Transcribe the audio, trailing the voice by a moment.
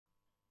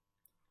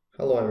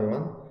Hello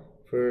everyone.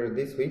 For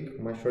this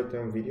week, my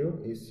short-term video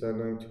is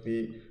going to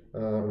be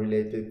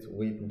related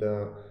with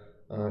the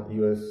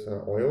US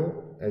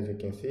oil. As you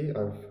can see,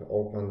 I've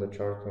opened the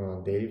chart on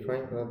a daily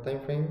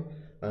time frame.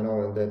 I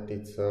know that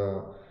it's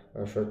a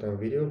short-term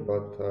video,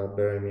 but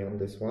bear with me on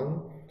this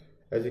one.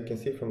 As you can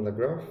see from the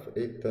graph,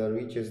 it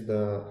reaches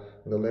the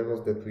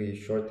levels that we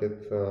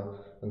shorted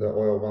the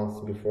oil once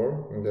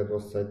before, and that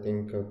was I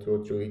think 2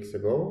 or 3 weeks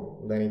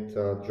ago. Then it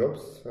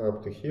drops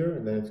up to here,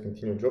 and then it's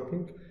continued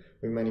dropping.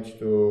 We managed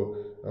to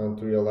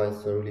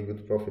realize a really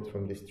good profit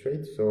from this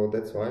trade, so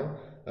that's why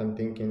I'm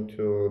thinking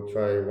to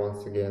try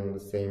once again the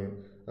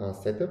same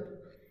setup.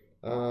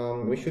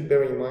 We should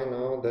bear in mind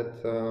now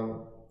that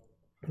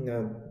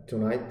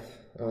tonight,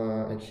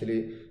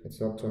 actually it's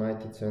not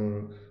tonight, it's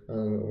in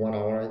 1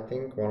 hour, I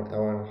think 1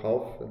 hour and a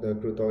half, the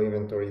crude oil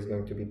inventory is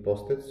going to be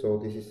posted. So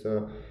this is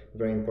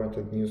very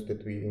important news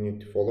that we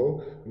need to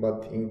follow,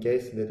 but in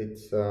case that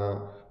it's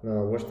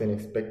worse than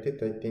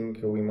expected, I think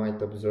we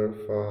might observe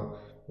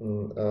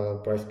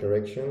price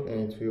correction,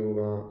 and it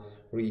will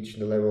reach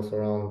the levels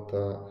around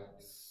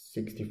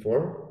 64,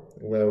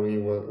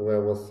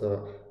 where was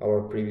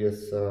our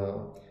previous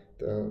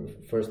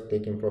first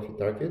taking profit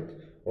target,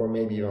 or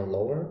maybe even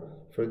lower.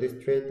 For this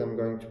trade, I'm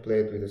going to play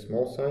it with a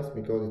small size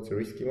because it's a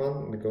risky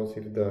one. Because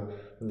if the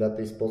data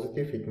is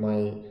positive, it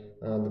might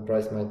the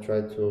price might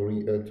try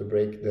to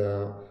break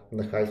the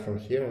highs from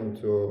here and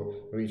to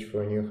reach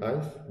for new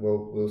highs.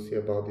 Well, we'll see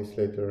about this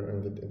later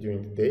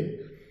during the day.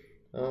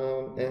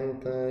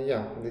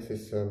 Yeah, this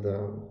is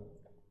the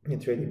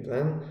trading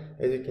plan.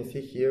 As you can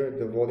see here,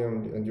 the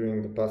volume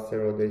during the past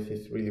several days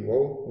is really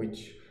low,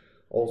 which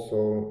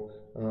also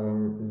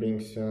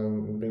brings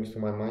to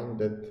my mind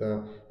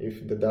that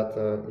if the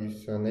data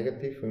is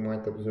negative, we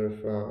might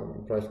observe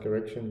price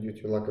correction due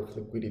to lack of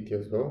liquidity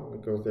as well,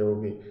 because there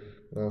will be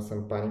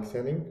some panic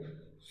selling.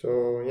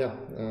 So yeah,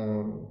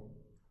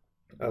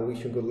 I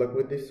wish you good luck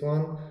with this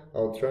one.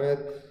 I'll try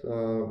it.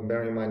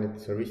 Bear in mind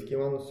it's a risky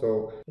one,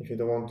 so if you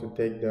don't want to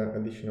take the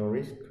additional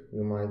risk,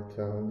 you might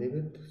leave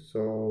it.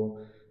 So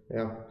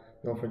yeah,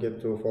 don't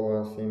forget to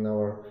follow us in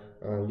our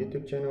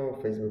YouTube channel,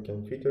 Facebook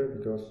and Twitter,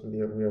 because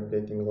we are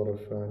updating a lot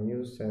of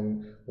news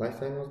and live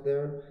signals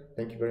there.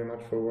 Thank you very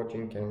much for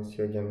watching, and see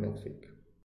you again next week.